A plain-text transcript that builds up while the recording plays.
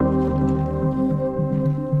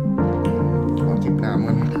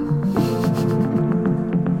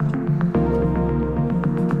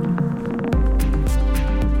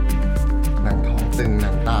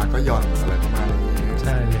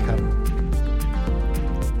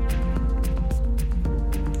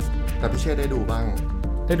แต่พี่เชษได้ดูบ้างครับ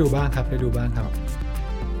ได้ดูบ้างครับ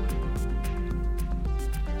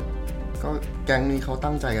ก็แก๊งนี้เขา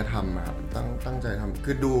ตั้งใจจะทำครับตั้งใจทำ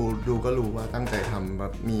คือดูก็รู้ว่าตั้งใจทำแบ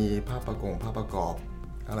บมีภาพประกอบ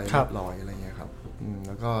อะไรเรียบร้อยอะไรเงี้ยครับแ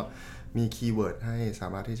ล้วก็มีคีย์เวิร์ดให้สา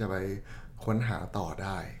มารถที่จะไปค้นหาต่อไ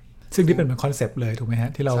ด้ซึ่งที่เป็นเหมือนคอนเซปต์เลยถูกไหมฮ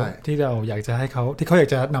ะที่เราอยากจะให้เขาที่เขาอยาก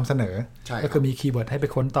จะนำเสนอก็คือมีคีย์เวิร์ดให้ไป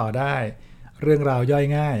ค้นต่อได้เรื่องราวย่อย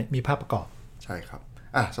ง่ายมีภาพประกอบใช่ครับ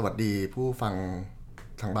สวัสดีผู้ฟัง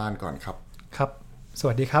ทางบ้านก่อนครับครับส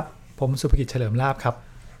วัสดีครับผมสุภกิจเฉลิมลาภครับ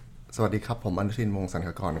สวัสดีครับผมอนุทินวงศ์สันข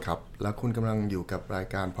กรครับและคุณกำลังอยู่กับราย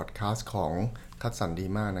การพอดแคสต์ของคัดสรรดี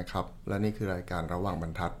มากนะครับและนี่คือรายการระหว่างบร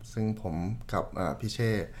รทัดซึ่งผมกับพี่เ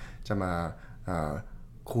ช่จะมา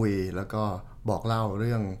คุยแล้วก็บอกเล่าเ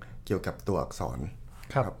รื่องเกี่ยวกับตัวอักษร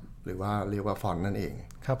ครับหรือว่าเรียกว่าฟอนต์นั่นเอง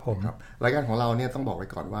ครับผมครับรายการของเราเนี่ยต้องบอกไว้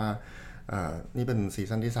ก่อนว่านี่เป็นซี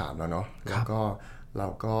ซั่นที่3แล้วเนาะแล้วก็เรา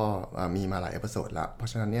ก็มีมาหลายเอพิโซดแล้วเพรา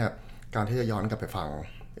ะฉะนั้นเนี่ยการที่จะย้อนกลับไปฟัง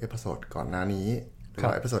เอพิโซดก่อนหน้านี้หรือ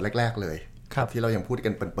ว่าเอพิโซดแรกๆเลยที่เรายังพูดกั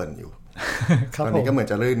นเปิ่นๆอยู่ ตอนนี้ก็เหมือน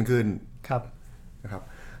จะลื่นขึ้นนะครับ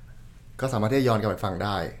ก็สามารถที่จะย้อนกลับไปฟังไ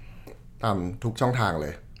ด้ตามทุกช่องทางเล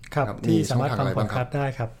ยครับที่สามารถฟังพอดแคสต์ได้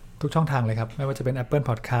ครับทุกช่องทางเลยครับไม่ว่าจะเป็น Apple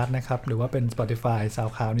Podcast นะครับหรือว่าเป็น Spotify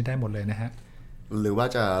SoundCloud นี่ได้หมดเลยนะฮะหรือว่า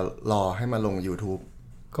จะรอให้มาลง YouTube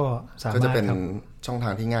ก็สามารถก็จะเป็นช่องทา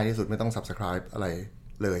งที่ง่ายที่สุดไม่ต้อง Subscribe อะไร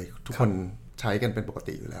เลยทุกคนใช้กันเป็นปก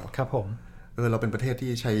ติอยู่แล้วครับผมเราเป็นประเทศ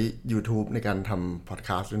ที่ใช้ YouTube ในการทำพอดแค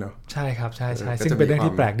สต์ด้วยเนาะใช่ครับใช่ซึ่งเป็นเรื่อง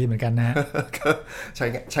ที่แปลกดีเหมือนกันนะฮะ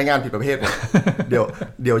ใช้งานผิดประเภทหมด เ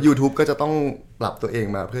ดี๋ยว YouTube ก็จะต้องปรับตัวเอง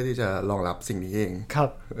มาเพื่อที่จะรองรับสิ่งนี้เองครับ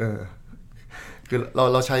คือ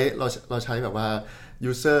เราใช้แบบว่า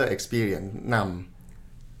user experience น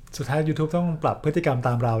ำสุดท้าย YouTube ต้องปรับพฤติกรรมต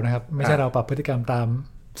ามเรานะครับไม่ใช่เราปรับพฤติกรรมตาม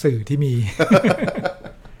สื่อที่มี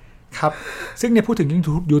ครับซึ่งเนี่ยพูดถึง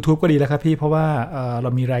YouTube ก็ดีแล้วครับพี่เพราะว่าเร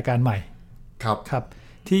ามีรายการใหม่ครับ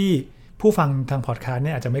ที่ผู้ฟังทางพอดคาสต์เ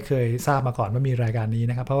นี่ยอาจจะไม่เคยทราบมาก่อนว่ามีรายการนี้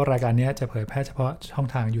นะครับเพราะว่ารายการนี้จะเผยแพร่เฉพาะช่อง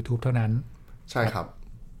ทาง YouTube เท่านั้นใช่ครับ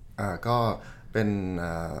ก็เป็น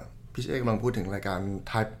พี่เอกกำลังพูดถึงรายการ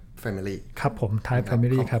Type Family ครับผม Type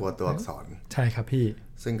Family ครับครอบครัวตัวอักษรใช่ครับพี่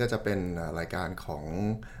ซึ่งก็จะเป็นรายการของ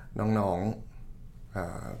น้อง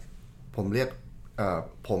ๆผมเรียก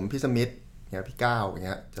ผมพี่สมิธเนี่ยพี่ก้าวอย่างเ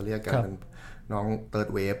งี้ยจะเรียกกันเป็นน้อง Third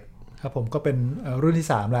Wave ครับผมก็เป็นรุ่นที่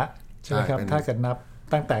3แล้วใช่ไหมครับถ้าเกิดนับ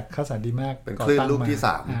ตั้งแต่คัดสรรดีมากเป็นคลื่นลูกที่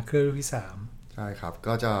3คลื่นลูกที่3ใช่ครับ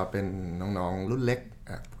ก็จะเป็นน้องๆรุ่นเล็ก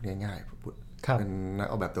พูดง่ายๆเป็นนัก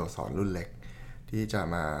ออกแบบตัวอักษรรุ่นเล็กที่จะ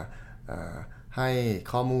มาให้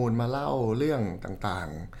ข้อมูลมาเล่าเรื่องต่าง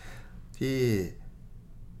ๆที่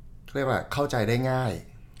เรียกว่าเข้าใจได้ง่าย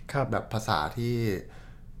แบบภาษาที่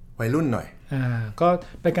วัยรุ่นหน่อยก็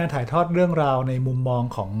เป็นการถ่ายทอดเรื่องราวในมุมมอง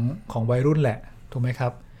ของวัยรุ่นแหละถูกไหมครั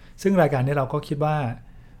บซึ่งรายการนี้เราก็คิดว่า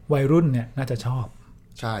วัยรุ่นเนี่ยน่าจะชอบ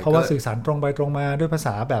ใช่เพราะว่าสื่อสารตรงไปตรงมาด้วยภาษ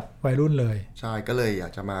าแบบวัยรุ่นเลยใช่ก็เลยอยา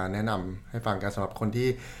กจะมาแนะนำให้ฟังกันสำหรับคนที่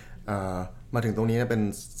มาถึงตรงนี้เป็น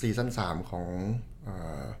ซีซั่น3ของ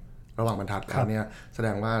ระหว่างบรรทัดแล้วเนี่ยแสด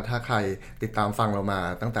งว่าถ้าใครติดตามฟังเรามา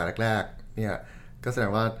ตั้งแต่แรกๆเนี่ยก็แสด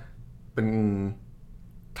งว่าเป็น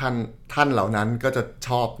ท่านเหล่านั้นก็จะช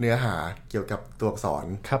อบเนื้อหาเกี่ยวกับตัวอักษร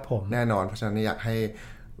ครับผมแน่นอนเพราะฉะนั้นอยากให้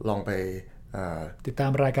ลองไปติดตา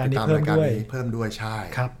มรายการนี้เพิ่มด้วยใช่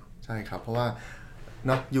ครับใช่ครับเพราะว่าเ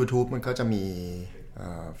นาะ YouTube มันก็จะมี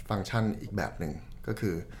ฟังก์ชันอีกแบบหนึ่งก็คื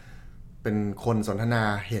อเป็นคนสนทนา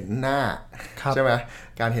เห็นหน้าใช่ไหม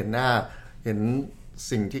การเห็นหน้าเห็น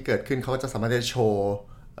สิ่งที่เกิดขึ้นเขาจะสามารถจะโชว์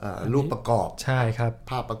รูปประกอบใช่ครับ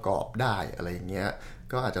ภาพประกอบได้อะไรอย่างเงี้ย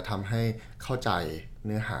ก็อาจจะทำให้เข้าใจเ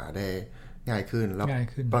นื้อหาได้ง่ายขึ้นแล้ว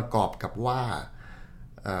ประกอบกับว่า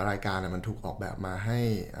รายการมันถูกออกแบบมาให้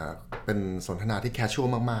เป็นสนทนาที่แคชชวล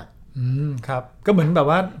มากๆครับก็เหมือนแบบ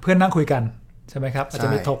ว่าเพื่อนนั่งคุยกันใช่ไหมครับอาจจะ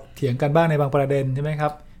มีถกเถียงกันบ้างในบางประเด็นใช่ไหมครั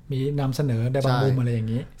บมีนำเสนอในบางมุมอะไรอย่าง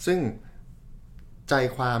นี้ซึ่งใจ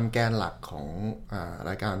ความแกนหลักของ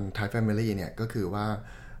รายการ Thai Family เนี่ยก็คือว่า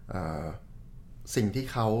สิ่งที่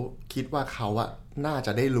เขาคิดว่าเขาน่าจ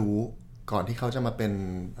ะได้รู้ก่อนที่เขาจะมาเป็น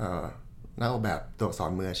นักออกแบบตัวอักษ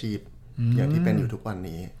รมืออาชีพอย่างที่เป็นอยู่ทุกวัน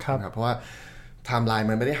นี้นะครับเพราะว่าไทม์ไลน์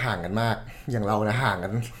มันไม่ได้ห่างกันมากอย่างเรานะห่างกั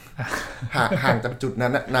นห่างจากจุดนั้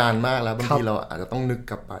นนานมากแล้วบางทีเราอาจจะต้องนึก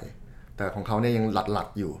กลับไปแต่ของเขาเนี่ยยังหลัด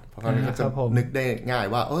อยู่เพราะเขาเนี่ยจะนึกได้ง่าย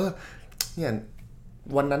ว่าเนี่ย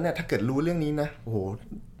วันนั้นเนี่ยถ้าเกิดรู้เรื่องนี้นะโอ้โห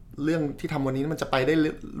เรื่องที่ทำวันนี้มันจะไปได้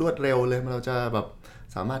รวดเร็วเลยเราจะแบบ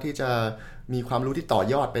สามารถที่จะมีความรู้ที่ต่อ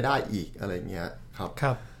ยอดไปได้อีกอะไรเงี้ยครั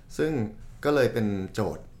บซึ่งก็เลยเป็นโจ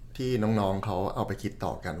ทย์ที่น้องๆเขาเอาไปคิดต่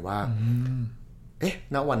อกันว่า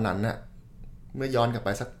ณวันนั้นน่ะเมื่อย้อนกลับไป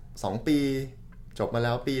สัก2 ปีจบมาแ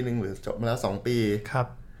ล้วปีนึงหรือจบมาแล้ว2 ปีครับ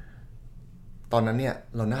ตอนนั้นเนี่ย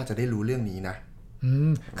เราน่าจะได้รู้เรื่องนี้นะ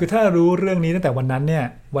คือถ้ารู้เรื่องนี้ตั้งแต่วันนั้นเนี่ย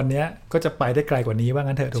วันนี้ก็จะไปได้ไกลกว่านี้ว่า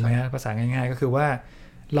งั้นเถอะถูกไหมฮะภาษาง่ายๆก็คือว่า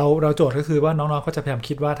เราโจทย์ก็คือว่าน้องๆเขาจะพยายาม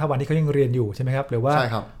คิดว่าถ้าวันที่เขายังเรียนอยู่ใช่ไหมครับหรือว่า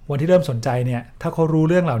วันที่เริ่มสนใจเนี่ยถ้าเขารู้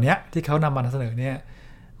เรื่องเหล่านี้ที่เขานำมานำเสนอเนี่ย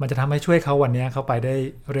มันจะทำให้ช่วยเขาวันนี้เขาไปได้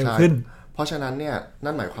เร็วขึ้นเพราะฉะนั้นเนี่ย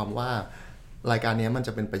นั่นหมายความว่ารายการนี้มันจ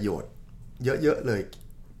ะเป็นประโยชน์เยอะๆเลย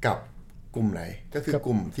กับกลุ่มไหนก็คือก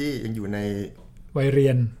ลุ่มที่ยังอยู่ในวัยเรี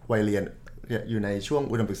ยนอยู่ในช่วง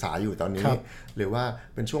อุดมศึกษาอยู่ตอนนี้หรือว่า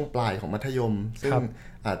เป็นช่วงปลายของมัธยมซึ่ง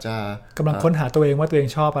อาจจะกำลังค้นหาตัวเองว่าตัวเอง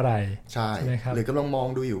ชอบอะไรใช่ไหมครับหรือกำลังมอง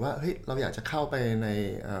ดูอยู่ว่าเฮ้ยเราอยากจะเข้าไปใน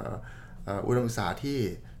อุดมศึกษาที่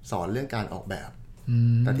สอนเรื่องการออกแบบ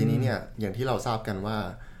แต่ทีนี้เนี่ยอย่างที่เราทราบกันว่า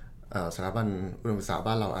สถาบันอุดมศึกษา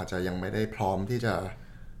บ้านเราอาจจะยังไม่ได้พร้อมที่จะ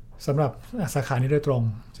สำหรับสาขานี้โดยตรง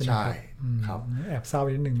ใช่ไหมครับแอบเศร้า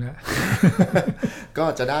นิดนึงแล้ว ก็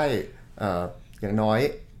จะได้อย่างน้อย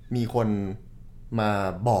มีคนมา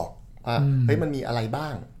บอกว่าเฮ้ยมันมีอะไรบ้า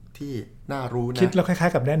งที่น่ารู้นะคิดแล้วคล้า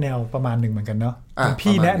ยๆกับแนะแนวประมาณหนึ่งเหมือนกันเนาะ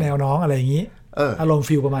พี่แนะแนวน้องอะไรอย่างนี้อารมณ์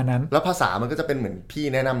ฟีลประมาณนั้นแล้วภาษามันก็จะเป็นเหมือนพี่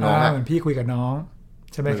แนะนำน้องเหมือนพี่คุยกับน้อง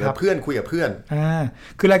ใช่ไหมครับเพื่อนคุยกับเพื่อน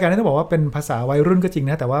คือรายการนี้ต้องบอกว่าเป็นภาษาวัยรุ่นก็จริง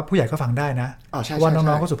นะแต่ว่าผู้ใหญ่ก็ฟังได้นะเพราะว่าน้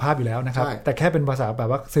องๆก็สุภาพอยู่แล้วนะครับแต่แค่เป็นภาษาแบบ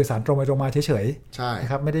ว่าสื่อสารตรงไปตรงมาเฉยๆน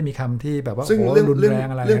ะครับไม่ได้มีคำที่แบบว่าซึ่งเรื่อ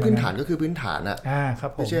งพื้นฐานก็คือพื้นฐานอะ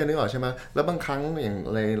ไม่ใช่นึกออกใช่ไหมแล้วบางครั้งอย่าง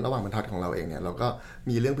ในระหว่างบรรทัดของเราเองเนี่ยเราก็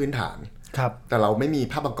มีเรื่องพื้นฐานแต่เราไม่มี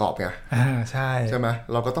ภาพประกอบไงใช่ไหม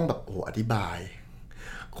เราก็ต้องแบบโอ้อธิบาย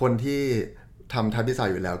คนที่ทำทัศน์ดีไซ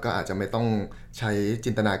น์อยู่แล้วก็อาจจะไม่ต้องใช้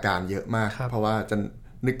จินตนาการเยอะมากเพราะว่าจะ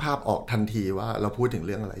นึกภาพออกทันทีว่าเราพูดถึงเ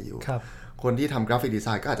รื่องอะไรอยู่คนที่ทำกราฟิกดีไซ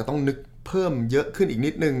น์ก็อาจจะต้องนึกเพิ่มเยอะขึ้นอีกนิ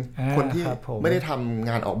ดนึงคนที่ไม่ได้ทำ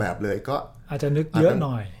งานออกแบบเลยก็อาจจะนึกเยอะห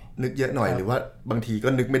น่อยหรือว่าบางทีก็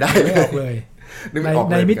นึกไม่ได้เลย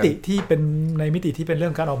ในมิติที่เป็นเรื่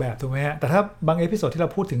องการออกแบบถูกไหมฮะแต่ถ้าบางเอพิโซดที่เรา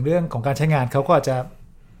พูดถึงเรื่องของการใช้งานเขาก็อาจจะ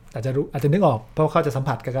นึกออกเพราะเขาจะสัม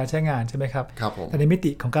ผัสกับการใช้งานใช่ไหมครับแต่ในมิ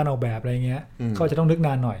ติของการออกแบบอะไรเงี้ยเขาจะต้องนึกน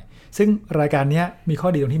านหน่อยซึ่งรายการนี้มีข้อ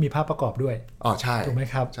ดีตรงที่มีภาพประกอบด้วยใช่ถูกไหม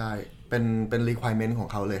ครับใช่เป็น requirement ของ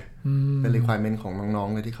เขาเลยเป็น requirement ของน้อง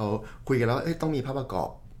ๆเลยที่เขาคุยกันแล้วต้องมีภาพประกอบ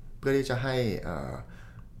เพื่อที่จะให้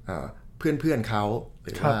เพื่อนเขาห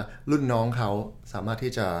รือว่ารุ่นน้องเขาสามารถ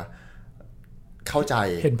ที่จะเข้าใจ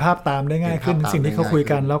เห็นภาพตามได้ง่ายขึ้นสิ่งที่เขาคุย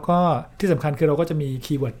กันแล้วก็ที่สำคัญคือเราก็จะมี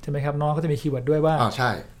คีย์เวิร์ดใช่ไหมครับน้องก็จะมีคีย์เวิร์ดด้วยว่า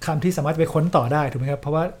คำที่สามารถไปค้นต่อได้ถูกไหมครับเพร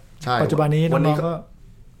าะว่าปัจจุบันนี้น้องๆก็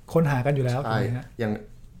ค้นหากันอยู่แล้วถูกไหมฮะอย่าง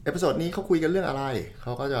เอพิโซดนี้เขาคุยกันเรื่องอะไรเข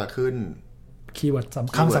าก็จะขึ้นคีย์เวิร์ดส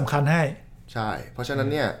ำคัญให้ใช่เพราะฉะนั้น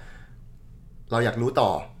เนี่ยเราอยากรู้ต่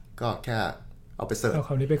อก็แค่เอาไปเสิร์ชเอาค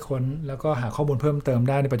ำนี้ไปค้นแล้วก็หาข้อมูลเพิ่มเติม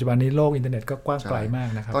ได้ในปัจจุบันนี้โลกอินเทอร์เน็ตก็กว้างไกลมาก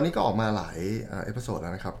นะครับตอนนี้ก็ออกมาหลายเอพิโซดแ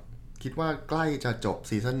ล้วนะครับคิดว่าใกล้จะจบ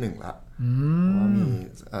ซีซั่น1แล้วมี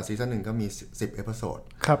ซีซั่น1ก็มี10เอพิโซด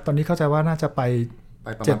ครับตอนนี้เข้าใจว่าน่าจะไป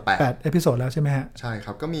ประมาณ8เอพิโซดแล้วใช่ไหมฮะใช่ค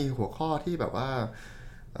รับก็มีหัวข้อที่แบบว่า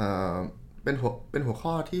เป็นหัว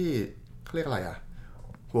ข้อที่เขาเรียกอะไรอ่ะ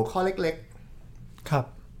หัวข้อเล็กๆครับ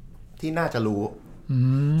ที่น่าจะรู้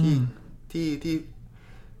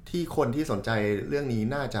ที่คนที่สนใจเรื่องนี้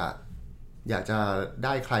น่าจะอยากจะไ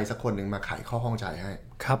ด้ใครสักคนหนึ่งมาไขข้อข้องใจให้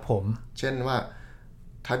ครับผมเช่นว่า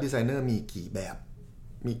ทัชดีไซเนอร์มีกี่แบบ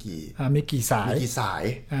มีกี่สาย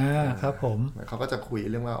ครับผมเขาก็จะคุย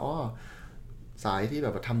เรื่องว่าสายที่แบ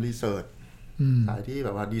บทำรีเสิร์ชสายที่แบ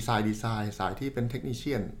บว่าดีไซน์สายที่เป็นเทคนิเชี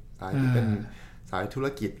ยนสายที่เป็นสายธุร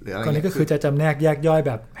กิจหรืออะไรก็นี่ก็คือจะจำแนกแยกย่อยแ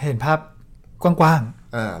บบเห็นภาพกว้าง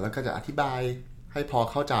ๆแล้วก็จะอธิบายให้พอ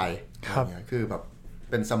เข้าใจคือแบบ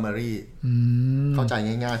เป็น summary เข้าใจ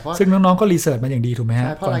ง่ายๆเพราะซึ่งน้องๆก็รีเสิร์ชมาอย่างดีถูกไหมฮะ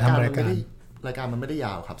เพราะรายการมันไม่ได้ย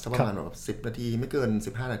าวครับสักประมาณแบบ10นาทีไม่เกิน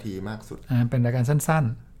15นาทีมากสุดเป็นรายการสั้น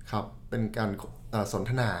ๆครับเป็นการสน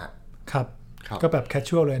ทนาครับก็แบบแคชช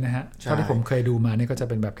วลเลยนะฮะเท่าที่ผมเคยดูมานี่ก็จะ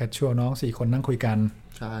เป็นแบบแคชชวลน้อง4คนนั่งคุยกัน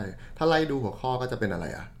ใช่ถ้าไล่ดูหัวข้อก็จะเป็นอะไร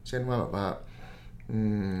เช่นว่าแบบว่า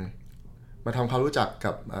มาทำความรู้จัก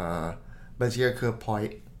กับBezier Curve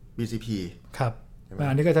Point BCP ครับ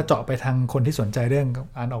อันนี้ก็จะเจาะไปทางคนที่สนใจเรื่อง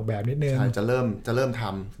การออกแบบนิดนึงใช่จะเริ่มท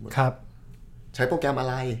ำครับใช้โปรแกรมอะ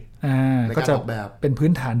ไรในการออกแบบเป็นพื้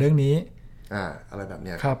นฐานเรื่องนี้อะไรแบบ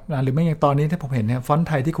นี้ครับหรือไม่อย่างตอนนี้ที่ผมเห็นเนี่ยฟอนต์ไ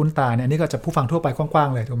ทยที่คุ้นตาเนี่ยอันนี้ก็จะผู้ฟังทั่วไปกว้าง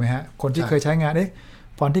ๆเลยถูกไหมฮะคนที่เคยใช้งาน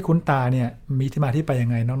ฟอนต์ที่คุ้นตาเนี่ยมีที่มาที่ไปยัง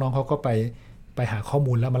ไงน้องๆเขาก็ไปหาข้อ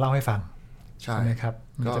มูลแล้วมาเล่าให้ฟังใช่ไหมครับ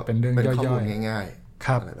ก็จะเป็นเรื่องย่อยๆง่าย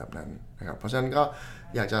ๆอะไรแบบนั้นนะครับเพราะฉะนั้นก็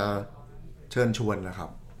อยากจะเชิญชวนนะครับ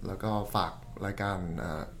แล้วก็ฝากรายการ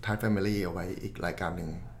Thai Family เอาไว้อีกรายการหนึ่ง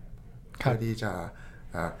เพื่อที่จะ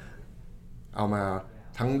เอามา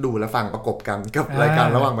ทั้งดูและฟังประกบกันกับรายการ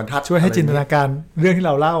ระหว่างบรรทัดช่วยให้จินตนาการเรื่องที่เ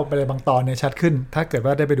ราเล่าไปในบางตอนเนี่ยชัดขึ้นถ้าเกิดว่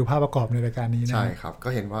าได้ไปดูภาพประกอบในรายการนี้นะใช่ครับก็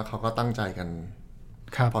เห็นว่าเขาก็ตั้งใจกัน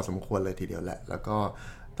พอสมควรเลยทีเดียวแหละแล้วก็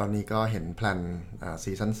ตอนนี้ก็เห็นแพลน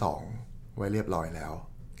ซีซั่น2ไว้เรียบร้อยแล้ว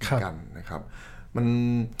กันนะครับมัน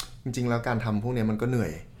จริงๆแล้วการทำพวกนี้มันก็เหนื่อ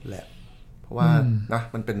ยแหละเพราะว่านะ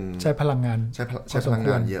มันเป็นใช้พลังงานใช้พลังง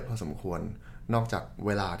านเยอะพอสมควรนอกจากเ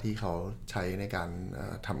วลาที่เขาใช้ในการ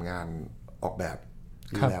ทำงานออกแบบ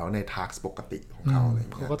อยู่แล้วในทาร์กปกติของเขาอะไรอย่าง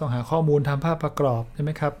เงี้ยเขาก็ต้องหาข้อมูลทำภาพประกอบใช่ไห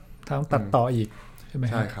มครับทำตัดต่ออีกใช่ไหม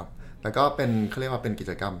ใช่ครับแต่ก็เป็นเขาเรียกว่าเป็นกิ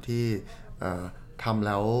จกรรมที่ทำแ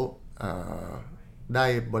ล้วได้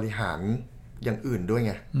บริหารอย่างอื่นด้วยไ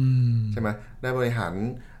งใช่ไหมได้บริหาร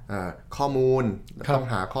ข้อมูลต้อง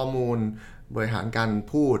หาข้อมูลบริหารการ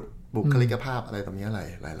พูดบุคลิกภาพอะไรตรงนี้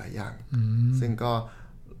หลายอย่างซึ่งก็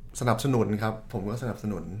สนับสนุนครับผมก็สนับส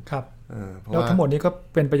นุนครับแล้วทั้งหมดนี้ก็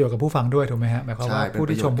เป็นประโยชน์กับผู้ฟังด้วยถูกไหมฮะหมายความว่าผู้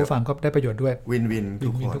ที่ชมผู้ฟังก็ได้ประโยชน์ด้วยวินวิน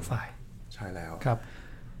ทุกฝ่ายใช่แล้วครับ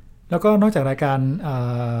แล้วก็นอกจากรายการ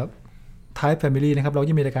Type Family นะครับเรา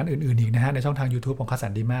ยังมีรายการอื่นๆอีกนะฮะในช่องทาง YouTube ของคัสสั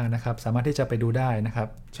นดีมากนะครับสามารถที่จะไปดูได้นะครับ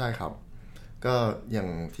ใช่ครับก็อย่าง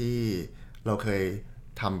ที่เราเคย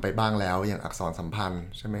ทำไปบ้างแล้วอย่างอักษรสัมพันธ์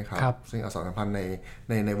ใช่ไหมครับซึ่งอักษรสัมพันธ์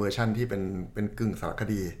ในเวอร์ชั่นที่เป็นกึ่งสารค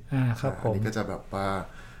ดีครับผมนี่ก็จะแบบว่า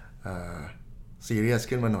ซีเรียส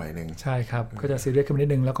ขึ้นมาหน่อยนึงใช่ครับก็จะซีเรียสขึ้นมานิด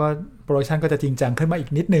นึงแล้วก็โปรดักชันก็จะจริงจังขึ้นมาอี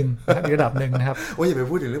กนิดนึงอีกระดับนึงนะครับโอ้ยอย่าไป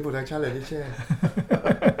พูดถึงเรื่องโปรดักชันเลยที่เช่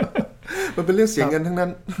มันเป็นเรื่องเสียเงินทั้งนั้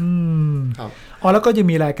นครับแล้วก็จะ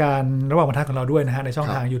มีรายการระหว่างบรรทัดของเราด้วยนะฮะในช่อง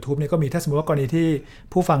ทาง YouTube เนี่ยก็มีถ้าสมมติว่ากรณีที่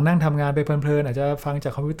ผู้ฟังนั่งทำงานไปเพลินๆอาจจะฟังจา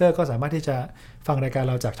กคอมพิวเตอร์ก็สามารถที่จะฟังรายการ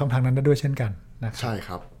เราจากช่องทางนั้นได้ด้วยเช่นกันนะครับใช่ค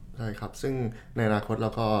รับใช่ครับซึ่งในอนาคตเรา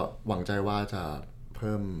ก็หวังใจว่าจะเ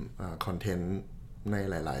พิ่มคอนเทนต์ใน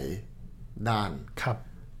หลายๆด้าน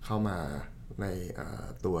เข้ามาใน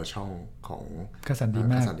ตัวช่องของคัสสันดี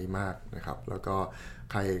มากนะครับแล้วก็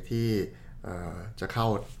ใครที่จะเข้า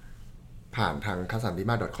ผ่านทาง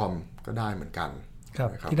kassandima.com ก็ได้เหมือนกันครับ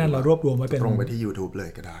ที่นั่นเรารวบรวมไว้เป็นตรงไปที่ YouTube เลย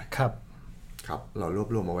ก็ได้ครับเรารวบ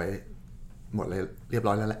รวมเอาไว้หมดเลยเรียบ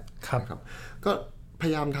ร้อยแล้วแหละครับก็พย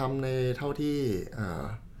ายามทำในเท่าที่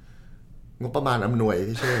งบประมาณอำนวย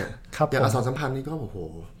พี่เชษอย่างอักษรสัมพันธ์นี่ก็โอ้โห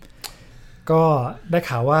ก็ได้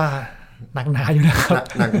ข่าวว่าหนักหนาอยู่นะครับ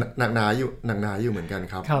หนักหนาอยู่เหมือนกัน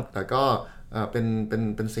ครับแต่ก็เ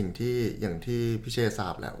ป็นสิ่งที่อย่างที่พี่เชษทรา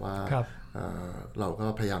บแหละว่าเราก็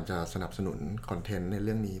พยายามจะสนับสนุนคอนเทนต์ในเ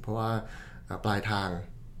รื่องนี้เพราะว่าปลายทาง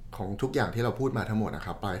ของทุกอย่างที่เราพูดมาทั้งหมดนะค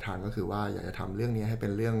รับปลายทางก็คือว่าอยากจะทำเรื่องนี้ให้เป็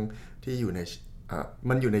นเรื่องที่อยู่ใน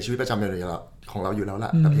มันอยู่ในชีวิตประจำวันของเราอยู่แล้วล่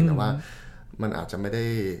ะแต่เพียงแต่ว่ามันอาจจะไม่ได้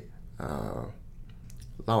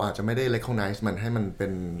เราอาจจะไม่ได้ recognize มันให้มันเป็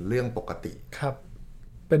นเรื่องปกติครับ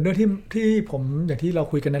เป็นเรื่องที่ผมอย่างที่เรา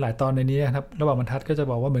คุยกันในหลายตอนในนี้นะครับระหว่างบรรทัดก็จะ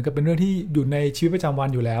บอกว่าเหมือนกับเป็นเรื่องที่อยู่ในชีวิตประจำวัน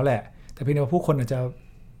อยู่แล้วแหละแต่เพียงแต่ว่าผู้คนอาจจ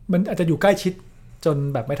ะอยู่ใกล้ชิดจน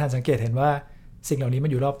แบบไม่ทันสังเกตเห็นว่าสิ่งเหล่านี้มั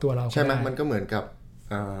นอยู่รอบตัวเราใช่ไหมมันก็เหมือนกับ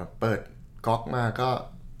เปิดก๊อกมา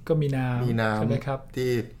ก็มีน้ำใช่ไหมครับที่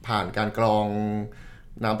ผ่านการกรอง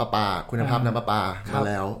น้ำประปาคุณภาพน้ำประปามา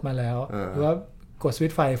แล้วหรือว่ากดสวิ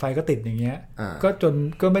ตช์ไฟก็ติดอย่างเงี้ยก็จน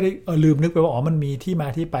ก็ไม่ได้ลืมนึกไปว่ามันมีที่มา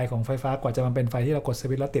ที่ไปของไฟฟ้ากว่าจะมาเป็นไฟที่เรากดส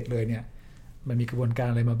วิตช์แล้วติดเลยเนี่ยมันมีกระบวนการ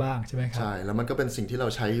อะไรมาบ้างใช่ไหมครับใช่แล้วมันก็เป็นสิ่งที่เรา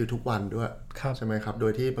ใช้อยู่ทุกวันด้วยใช่ไหมครับโด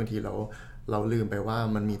ยที่บางทีเราลืมไปว่า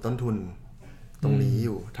มันมีต้นทุนตรงนี้อ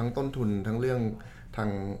ยู่ทั้งต้นทุนทั้งเรื่องทาง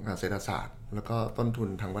เศรษฐศาสตร์แล้วก็ต้นทุน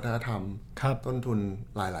ทางวัฒนธรรมต้นทุน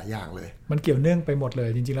หลายอย่างเลยมันเกี่ยวเนื่องไปหมดเลย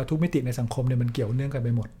จริงๆแล้วทุกมิติในสังคมเนี่ยมันเกี่ยวเนื่องกันไป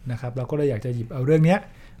หมดนะครับเราก็เลยอยากจะหยิบเอาเรื่องนี้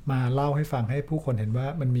มาเล่าให้ฟังให้ผู้คนเห็นว่า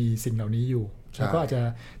มันมีสิ่งเหล่านี้อยู่แล้วก็อาจจะ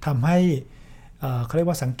ทำให้เขาเรียก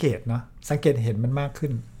ว่าสังเกตเนาะสังเกตเห็นมันมากขึ้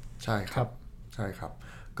นใช่ครับใช่ครับ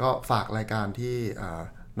ก็ฝากรายการที่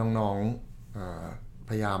น้องๆ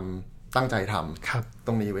พยายามตั้งใจทำต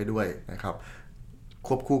รงนี้ไว้ด้วยนะครับค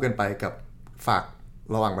วบคู่กันไปกับฝาก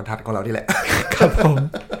ระหว่างบรรทัดของเราที่แหละครับผม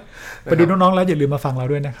ไปดูน้องๆแล้วอย่าลืมมาฟังเรา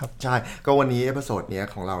ด้วยนะครับใช่ก็วันนี้เอพิโซดนี้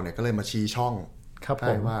ของเราเนี่ยก็เลยมาชี้ช่องไ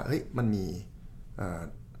ด้ว่าเฮ้ยมันมี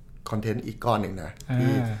คอนเทนต์อีกก้อนหนึ่งนะ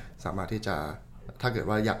ที่สามารถที่จะถ้าเกิด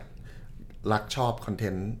ว่าอยากรักชอบคอนเท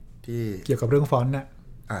นต์ที่เกี่ยวกับเรื่องฟอนต์นะ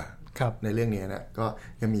ครับในเรื่องนี้เนี่ยก็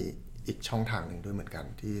ยังมีอีกช่องทางหนึ่งด้วยเหมือนกัน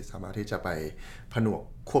ที่สามารถที่จะไปผนวก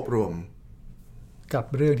ควบรวมกับ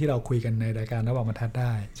เรื่องที่เราคุยกันในรายการระหว่างบรรทัดไ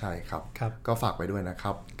ด้ใช่ครับก็ฝากไปด้วยนะค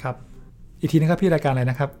รับครับอีกทีนะครับพี่รายการอะไร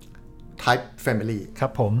นะครับ Type Family ครั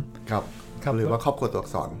บผมครับหรือว่าครอบครัวตัวอัก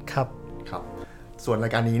ษรครับส่วนรา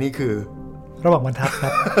ยการนี้นี่คือระหว่างบรรทัดครั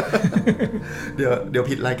บ เดี๋ยว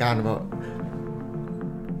ผิดรายการบอก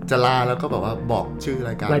จะลาแล้วก็แบบว่าบอกชื่อ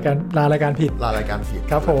รายการลารายการผิด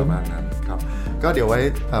ครับผมประมาณนั้นครับก็เดี๋ยวไว้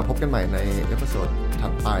พบกันใหม่ในเอพิโซดถั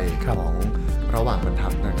ดไปของ ระหว่างบรรทั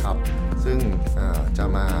ดนะครับซึ่งจะ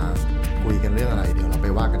มาคุยกันเรื่องอะไรเดี๋ยวเราไป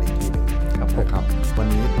ว่ากันอีกทีหนึ่งครับวัน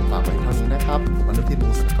นี้ผมฝากไว้เท่านี้นะครับผมอนุทิน ว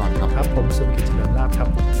งศ์ศักดิ์กรครับผมสุภกิจเฉลิมลาภครับ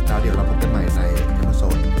แล้วเดี๋ยวเราพบกันใหม่ในเอพิโซ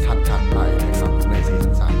ดถัดไปนะครับในซี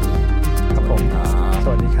ซั่น 3ครับผมส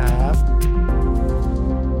วัสดีครับ